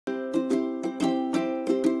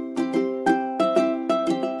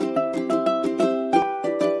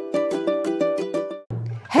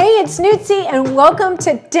it's Nutzi, and welcome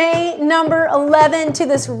to day number 11 to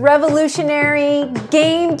this revolutionary,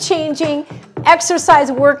 game-changing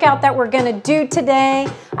exercise workout that we're gonna do today.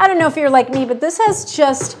 I don't know if you're like me, but this has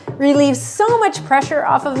just relieved so much pressure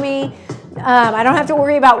off of me. I don't have to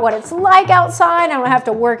worry about what it's like outside. I don't have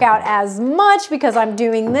to work out as much because I'm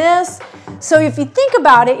doing this. So if you think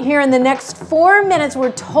about it, here in the next 4 minutes,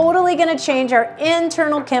 we're totally gonna change our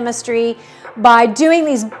internal chemistry by doing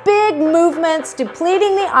these big movements,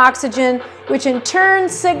 depleting the oxygen, which in turn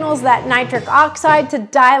signals that nitric oxide to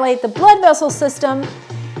dilate the blood vessel system.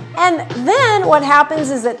 And then what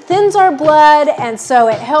happens is it thins our blood, and so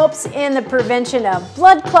it helps in the prevention of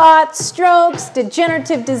blood clots, strokes,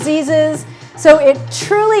 degenerative diseases. So it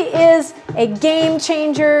truly is a game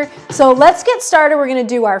changer. So let's get started. We're gonna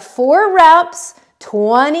do our 4 reps,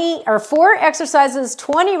 4 exercises,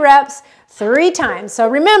 20 reps, 3 times. So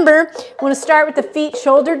remember, we want to start with the feet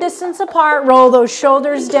shoulder distance apart, roll those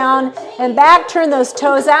shoulders down and back, turn those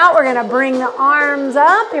toes out. We're going to bring the arms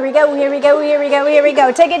up. Here we go, here we go, here we go, here we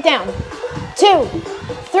go. Take it down. 2,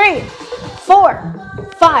 3, 4,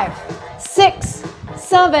 5, 6,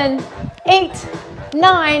 7, 8,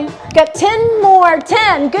 9. Got 10 more.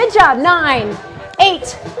 10. Good job. 9,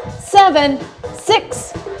 8, 7,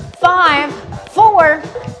 6, 5, 4,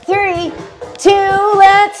 3, 2,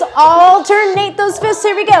 let's alternate those fists.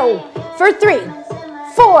 Here we go. For 3,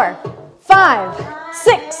 4, 5,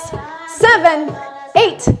 6, 7,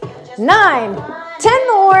 8, 9, 10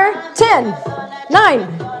 more. 10, 9,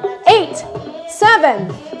 8,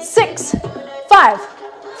 7, 6, 5,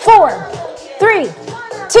 4, 3,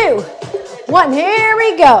 2, 1. Here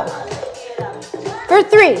we go. For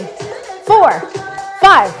 3, 4,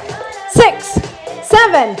 5, 6,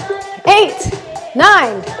 7, 8,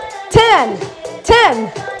 9, 10,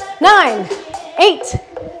 10, 9, 8,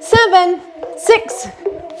 7, 6,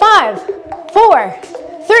 5, 4,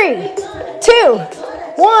 3, 2,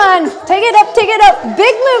 1. Take it up, take it up.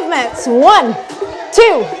 Big movements. 1,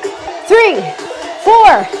 2, 3,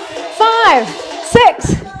 4, 5,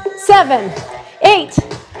 6, 7, 8,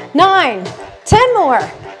 9, 10 more.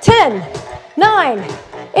 10, 9,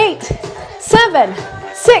 8, 7,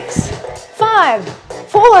 6, 5,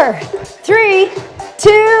 4, 3,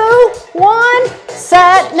 2, 1,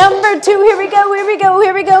 set number 2. Here we go, here we go,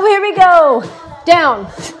 here we go, here we go. Down,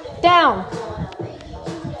 down.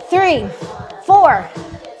 3, 4,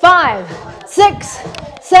 5, 6,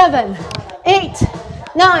 7, 8,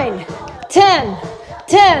 9, 10,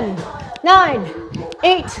 10, 9,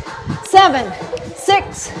 8, 7,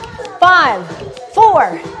 6, 5,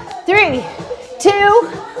 4, 3, 2,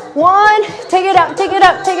 1. Take it up, take it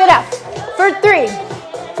up, take it up. For 3,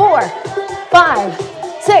 4, 5,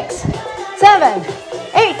 6, 7,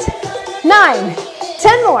 8, 9,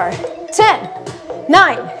 10 more. 10,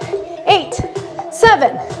 9, 8,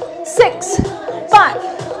 7, 6,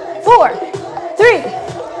 5, 4, 3,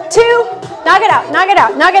 2, knock it out, knock it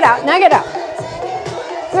out, knock it out, knock it out.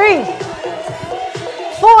 3,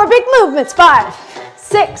 4, big movements. 5,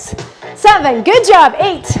 6, 7, good job.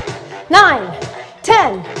 8, 9,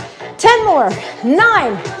 10, 10 more.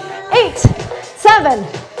 9, 8, 7,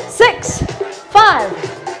 6, 5,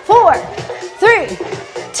 4, 3,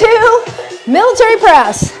 2, military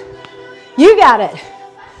press. You got it.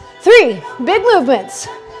 3, big movements.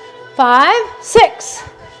 5, 6,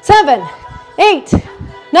 7, 8,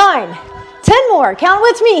 9, 10 more. Count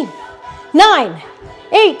with me. 9,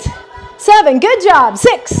 8, 7, good job.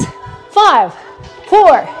 6, 5,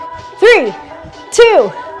 4, 3,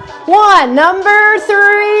 2, 1. Number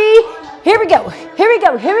 3. Here we go. Here we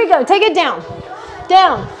go. Here we go. Take it down.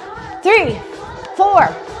 Down. 3, 4,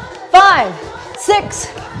 5, 6,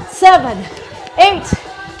 7, 8,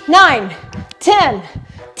 9, 10,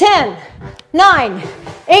 10, 9,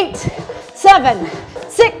 8, 7,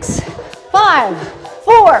 6, 5,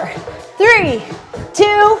 4, 3,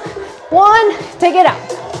 2, 1. Take it out.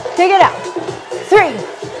 Take it out. 3,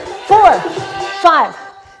 4, 5,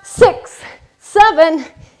 6, 7,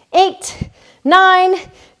 8, 9,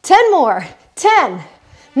 10 more. 10,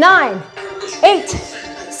 9, 8,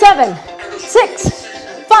 7, 6,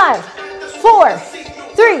 5, 4,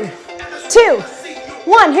 3, 2,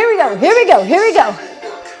 1. Here we go. Here we go. Here we go.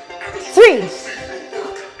 3,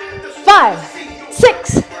 5,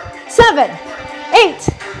 6, 7, 8,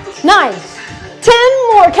 9, 10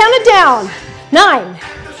 more. Count it down. 9,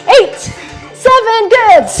 8, 7.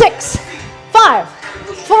 Good. 6, 5,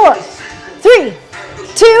 4, 3,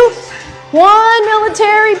 2, 1.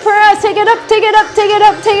 Military press. Take it up. Take it up. Take it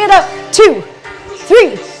up. Take it up. 2,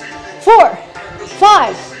 3, 4,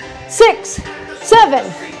 5, 6,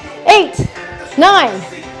 7, 8, 9,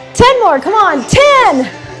 10 more. Come on. 10,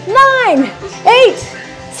 9, 8,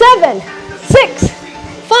 7, 6,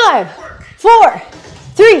 5, 4,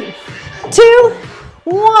 3, 2,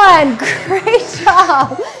 1. Great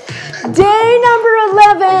job. Day number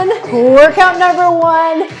 11, workout number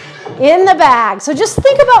 1 in the bag. So just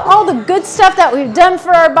think about all the good stuff that we've done for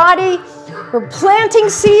our body. We're planting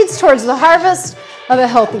seeds towards the harvest of a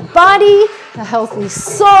healthy body, a healthy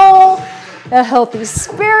soul, a healthy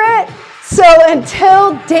spirit. So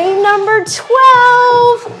until day number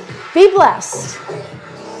 12, be blessed.